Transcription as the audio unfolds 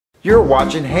You're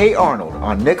watching Hey Arnold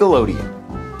on Nickelodeon.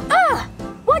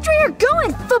 Watch where you're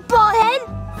going, football head!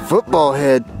 Football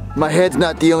head? My head's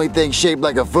not the only thing shaped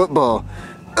like a football.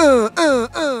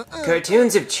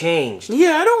 Cartoons have changed.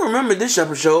 Yeah, I don't remember this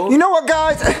episode. You know what,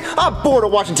 guys? I'm bored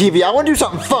of watching TV. I want to do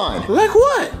something fun. Like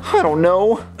what? I don't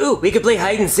know. Ooh, we could play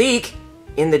hide and seek.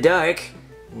 In the dark.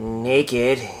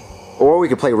 Naked. Or we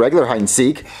could play regular hide and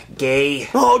seek. Gay.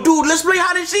 Oh, dude, let's play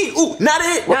hide and seek. Ooh, not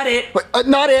it. Not it. Wait,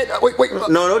 not it. Wait.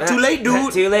 No, too late,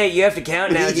 dude. Too late. You have to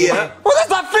count now, Junior. Yeah. Well, that's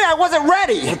not fair. I wasn't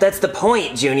ready. But that's the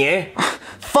point, Junior.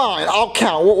 Fine, I'll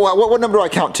count. What number do I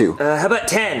count to? How about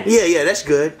 10? Yeah, that's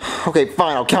good. Okay,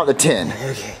 fine. I'll count to 10.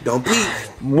 Okay. Don't peek.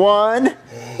 1,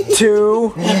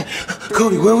 2.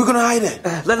 Cody, where are we gonna hide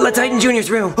at? Let's hide in Junior's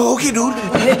room. Oh, okay, dude.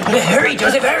 Hurry,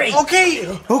 Joseph, hurry!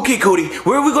 Okay, Cody.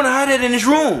 Where are we gonna hide at in his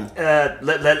room?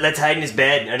 Let's hide in his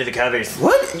bed, under the covers.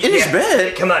 What? In his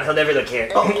bed? Come on, he'll never look here.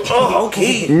 Oh,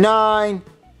 okay. 9,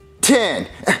 10.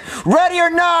 Ready or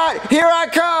not, here I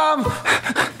come.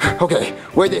 Okay,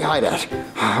 where'd they hide at?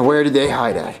 Where did they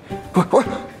hide at? What?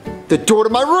 The door to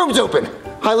my room's open.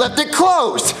 I left it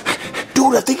closed.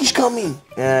 Dude, I think he's coming.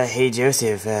 Hey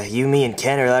Joseph, you, me, and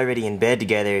Ken are already in bed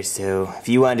together, so if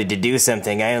you wanted to do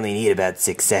something, I only need about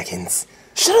 6 seconds.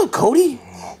 Shut up, Cody.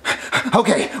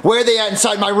 Okay, where are they at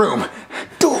inside my room?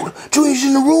 Dude, Joey's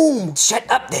in the room. Shut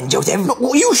up then, Joseph. No,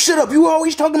 well, you shut up. You were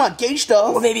always talking about gay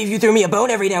stuff. Well, maybe if you threw me a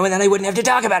bone every now and then, I wouldn't have to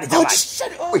talk about it so Oh, much.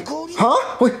 shut up, Cody.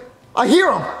 Huh? Wait, I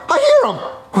hear him.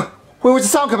 Where was the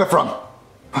sound coming from?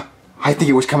 I think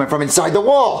it was coming from inside the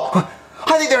wall.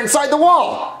 I think they're inside the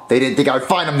wall. They didn't think I would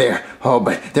find them there. Oh,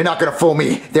 but they're not gonna fool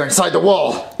me. They're inside the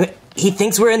wall. He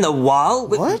thinks we're in the wall?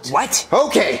 What? What?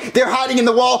 Okay, they're hiding in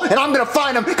the wall, and I'm gonna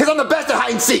find them because I'm the best at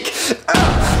hide and seek.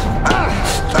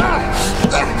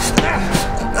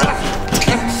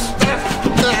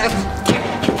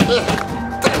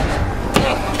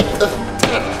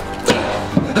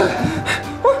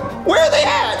 Where are they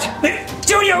at?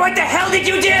 Junior, what the hell did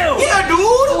you do? Yeah,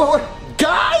 dude.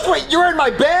 Guys, wait, you're in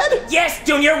my bed? Yes,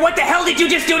 Junior, what the hell did you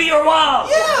just do to your wall?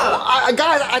 Yeah.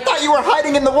 Guys, I thought you were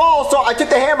hiding in the wall, so I took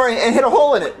the hammer and hit a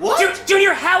hole in it. What?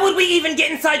 Junior, how would we even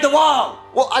get inside the wall?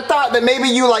 Well, I thought that maybe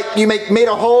you made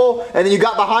a hole, and then you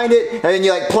got behind it, and then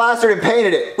you plastered and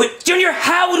painted it. Wait, Junior,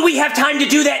 how would we have time to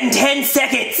do that in 10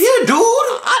 seconds? Yeah, dude.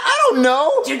 I don't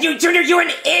know. Junior, you're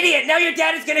an idiot. Now your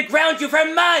dad is gonna ground you for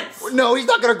months. No, he's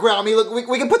not gonna ground me. Look,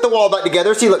 we can put the wall back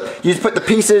together. See, look, you just put the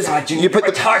pieces. Junior, you put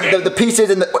the pieces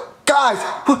in the. Guys,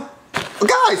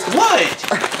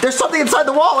 What? There's something inside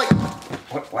the wall.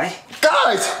 What?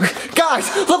 Guys,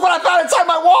 look what I found inside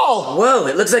my wall. Whoa,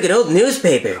 it looks like an old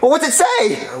newspaper. Well, what's it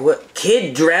say? What?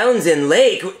 Kid drowns in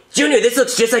lake. Junior, this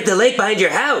looks just like the lake behind your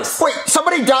house. Wait,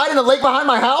 somebody died in the lake behind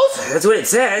my house? That's what it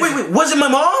says. Wait, was it my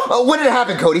mom? When did it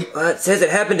happen, Cody? It says it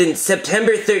happened in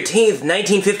September 13th,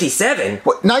 1957.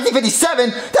 What, 1957?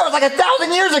 That was like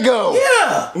 1,000 years ago.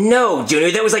 Yeah. No,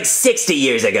 Junior, that was like 60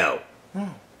 years ago.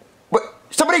 What?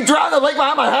 Somebody drowned in the lake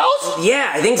behind my house?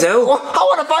 Yeah, I think so. Well, I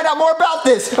want to find out more about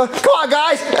this. Come on,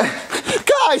 guys.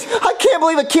 Guys, I can't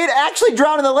believe a kid actually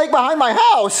drowned in the lake behind my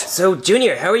house. So,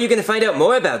 Junior, how are you going to find out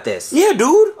more about this? Yeah,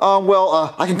 dude.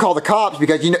 I can call the cops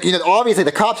because, you know, obviously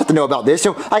the cops have to know about this,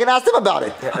 so I can ask them about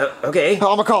it. Okay. I'm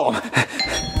gonna call them.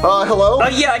 Hello?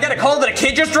 Yeah, I got a call that a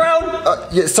kid just drowned?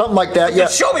 Yeah, something like that, yeah.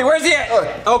 Show me, where's he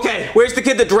at? Okay, where's the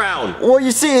kid that drowned? Well,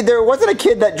 you see, there wasn't a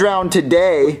kid that drowned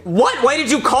today. What? Why did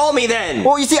you call me then?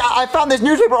 Well, you see, I found this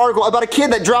newspaper article about a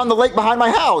kid that drowned in the lake behind my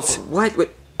house. What?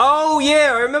 Oh,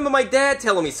 yeah, I remember my dad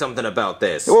telling me something about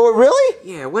this. Well, really?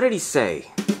 Yeah, what did he say?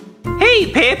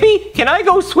 Hey, Pappy, can I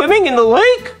go swimming in the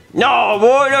lake? No,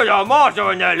 boy, there's a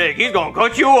monster in that lake. He's gonna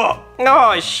cut you up.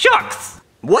 Oh, shucks.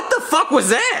 What the fuck was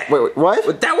that? Wait,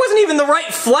 what? That wasn't even the right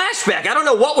flashback. I don't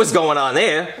know what was going on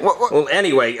there. What? Well,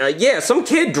 anyway, yeah, some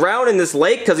kid drowned in this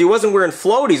lake because he wasn't wearing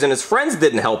floaties and his friends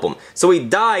didn't help him. So he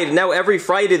died, and now every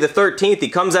Friday the 13th he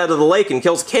comes out of the lake and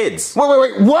kills kids.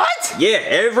 Wait, what? Yeah,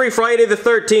 every Friday the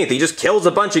 13th he just kills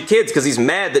a bunch of kids because he's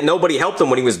mad that nobody helped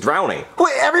him when he was drowning.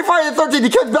 Wait, every Friday the 13th he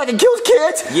comes back and kills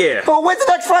kids? Yeah. Well, when's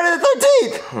the next Friday the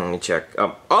 13th? Let me check.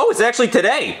 Oh, it's actually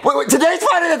today. Wait, today's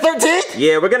Friday the 13th?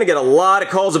 Yeah, we're gonna get a lot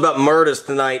of calls about murders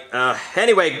tonight.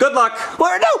 Anyway, good luck.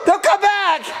 Wait, no, come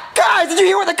back! Guys, did you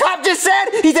hear what the cop just said?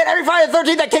 He said every Friday the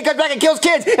 13th that kid comes back and kills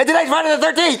kids, and today's Friday the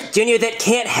 13th! Junior, that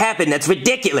can't happen. That's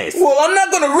ridiculous. Well, I'm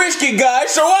not gonna risk it,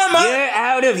 guys, so I'm out. You're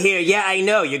out of here. Yeah, I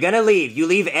know. You're gonna leave. You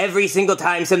leave every single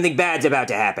time something bad's about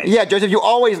to happen. Yeah, Joseph, you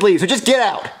always leave, so just get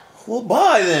out. Well,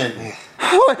 bye then.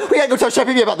 We gotta go tell Chef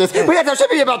Pee about this. We gotta tell Chef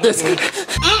Pee about this. Damn.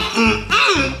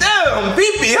 Damn,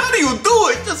 Pee-Pee, how do you do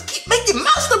it? Just keep making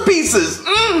masterpieces.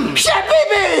 Chef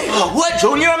Pee-Pee! Oh, what,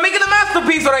 Junior? I'm making a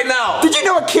masterpiece right now. Did you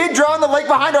know a kid drowned in the lake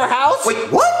behind our house? Wait,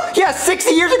 what? Yeah,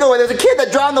 60 years ago, there was a kid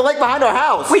that drowned in the lake behind our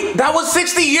house. Wait, that was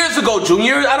 60 years ago,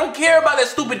 Junior. I don't care about that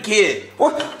stupid kid.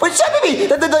 But Chef Pee-Pee,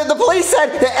 the police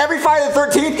said that every Friday the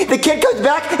 13th, the kid comes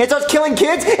back and starts killing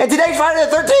kids, and today's Friday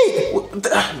the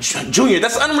 13th. Junior,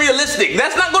 that's unrealistic.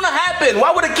 That's not gonna happen.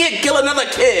 Why would a kid kill another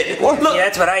kid? Look. Yeah,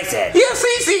 that's what I said. Yeah,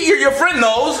 see, your friend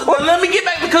knows. Well, let me get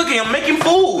back to cooking. I'm making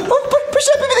food. But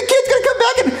Chef Pee-Pee, the kid's gonna come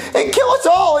back and kill us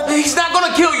all. He's not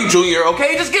gonna kill you, Junior,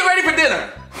 okay? Just get ready for dinner.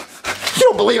 You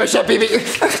don't believe it, Chef Pee-Pee.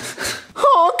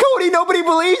 Oh, Cody, nobody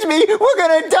believes me. We're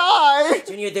gonna die.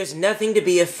 Junior, there's nothing to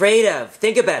be afraid of.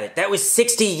 Think about it. That was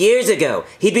 60 years ago.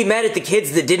 He'd be mad at the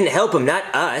kids that didn't help him, not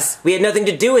us. We had nothing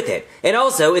to do with it. And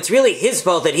also, it's really his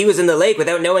fault that he was in the lake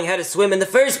without knowing how to swim in the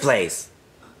first place.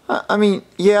 I mean,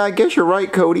 yeah, I guess you're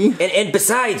right, Cody. And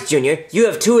besides, Junior, you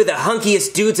have two of the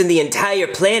hunkiest dudes in the entire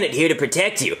planet here to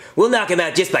protect you. We'll knock him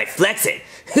out just by flexing.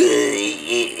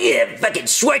 Yeah, fucking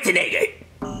Schwarzenegger.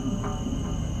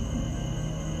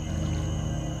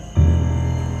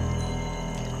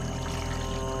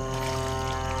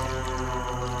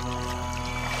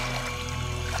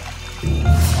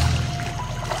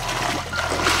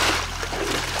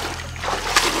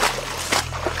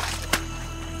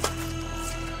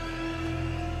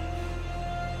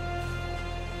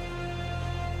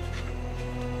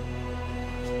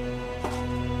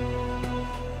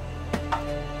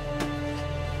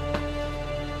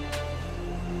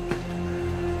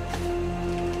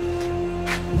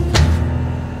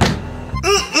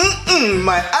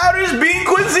 My Irish bean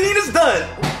cuisine is done.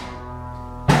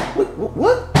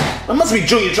 What? That must be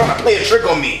Junior trying to play a trick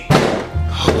on me.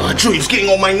 Oh, Junior's getting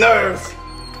on my nerves.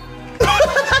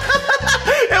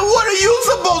 And what are you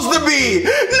supposed to be?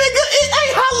 Nigga, it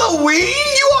ain't Halloween.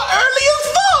 You are early as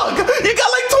fuck. You got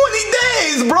like 20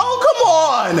 days, bro. Come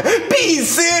on. Be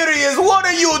serious. What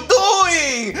are you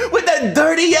doing? With that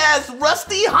dirty ass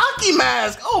rusty hockey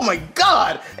mask. Oh my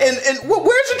God. And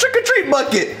where's your trick-or-treat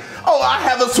bucket? Oh, I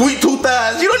have a sweet tooth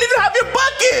ass. You don't even have your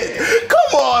bucket.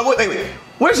 Come on. Wait.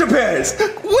 Where's your parents?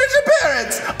 Where's your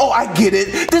parents? Oh, I get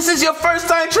it. This is your first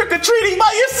time trick-or-treating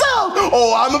by yourself.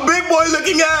 Oh, I'm a big boy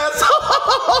looking ass.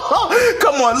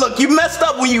 Come on, look, you messed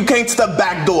up when you came to the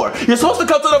back door. You're supposed to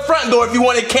come to the front door if you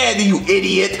wanted candy, you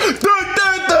idiot.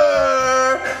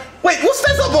 Wait, what's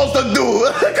that supposed to do?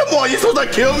 Come on, you're supposed to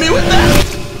kill me with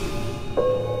that?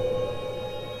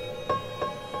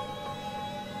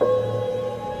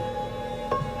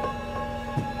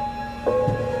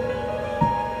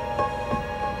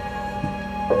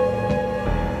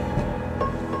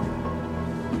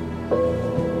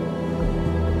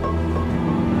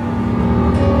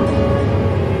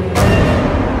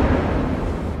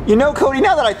 You know, Cody,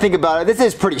 now that I think about it, this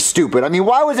is pretty stupid. I mean,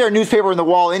 why was there a newspaper on the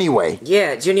wall anyway?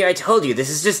 Yeah, Junior, I told you, this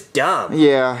is just dumb.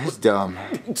 Yeah, it's dumb.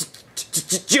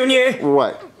 Junior!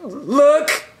 What?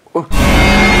 Look! Don't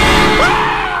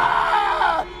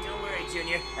worry,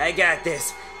 Junior. I got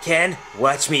this. Ken,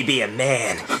 watch me be a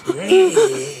man.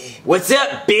 What's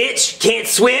up, bitch? Can't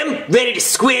swim? Ready to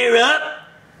square up?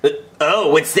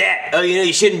 Oh, what's that? Oh, you know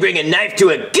you shouldn't bring a knife to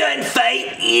a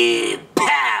gunfight?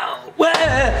 Pow!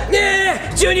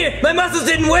 Junior, my muscles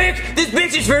didn't work! This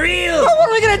bitch is for real! Oh, what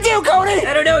are we gonna do, Cody?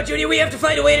 I don't know, Junior. We have to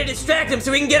find a way to distract him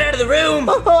so we can get out of the room.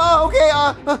 Okay,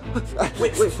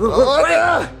 Wait.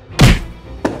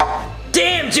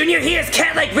 Damn, Junior, he has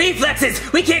cat-like reflexes.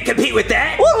 We can't compete with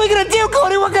that. What are we gonna do,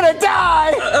 Cody? We're gonna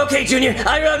die! Okay, Junior,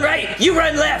 I run right, you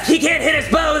run left. He can't hit us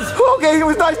both. Okay, it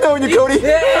was nice knowing you, Cody.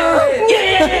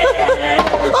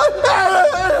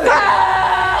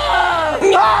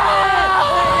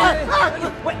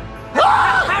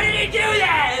 How did he do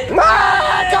that?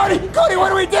 Cody, what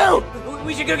do we do?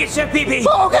 We should go get Chef Pee-Pee.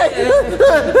 Okay.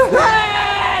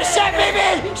 Chef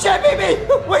Pee-Pee! Chef Pee-Pee!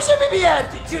 Where's Chef Pee-Pee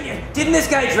at? Junior, didn't this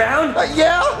guy drown?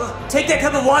 Yeah? Take that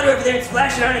cup of water over there and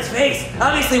splash it on his face.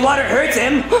 Obviously, water hurts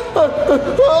him.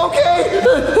 Okay.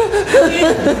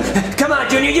 Come on,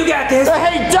 Junior, you got this.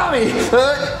 Hey, dummy!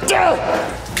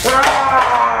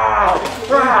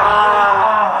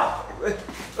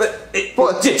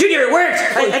 Junior, it worked!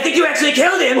 I think you actually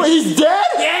killed him! Well, he's dead?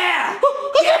 Yeah!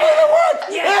 I can't believe it worked!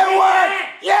 Yeah! It worked!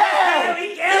 Yeah,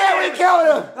 we killed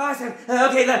him! Awesome.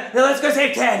 Okay, let's go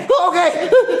save Ken. Okay.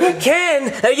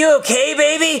 Ken, are you okay,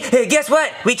 baby? Guess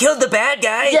what? We killed the bad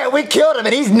guy. Yeah, we killed him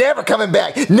and he's never coming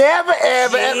back. Never,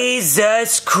 ever,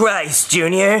 Jesus Christ,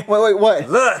 Junior. Wait, what?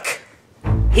 Look.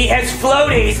 He has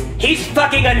floaties. He's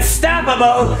fucking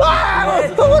unstoppable.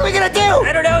 Ah, what are we gonna do?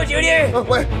 I don't know, Junior.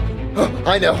 What?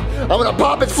 I know. I'm gonna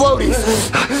pop its floaties.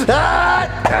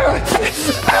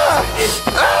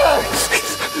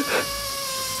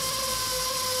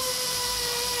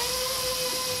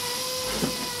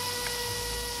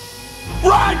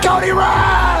 Run, Cody,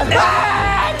 run!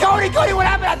 Cody, what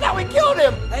happened? I thought we killed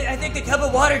him. I think the cup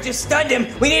of water just stunned him.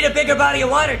 We need a bigger body of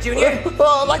water, Junior.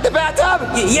 Like the bathtub?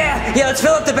 Yeah, let's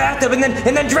fill up the bathtub and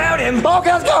then drown him.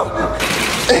 Okay, let's go.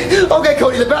 Okay,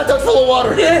 Cody, the bathtub's full of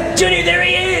water. Junior, there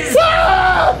he is.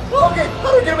 Okay,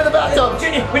 how do we get him in the bathtub?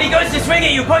 Junior, when he goes to swing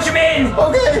at you, push him in.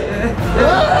 Okay.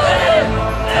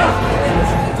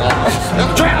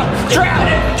 Drown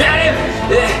him.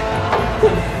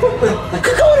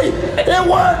 Cody, it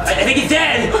worked. I think he's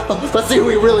dead. Let's see who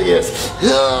he really is.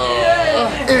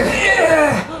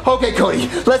 Okay, Cody,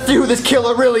 let's see who this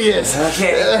killer really is.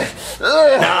 Okay.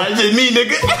 Nah, it's just me,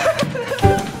 nigga.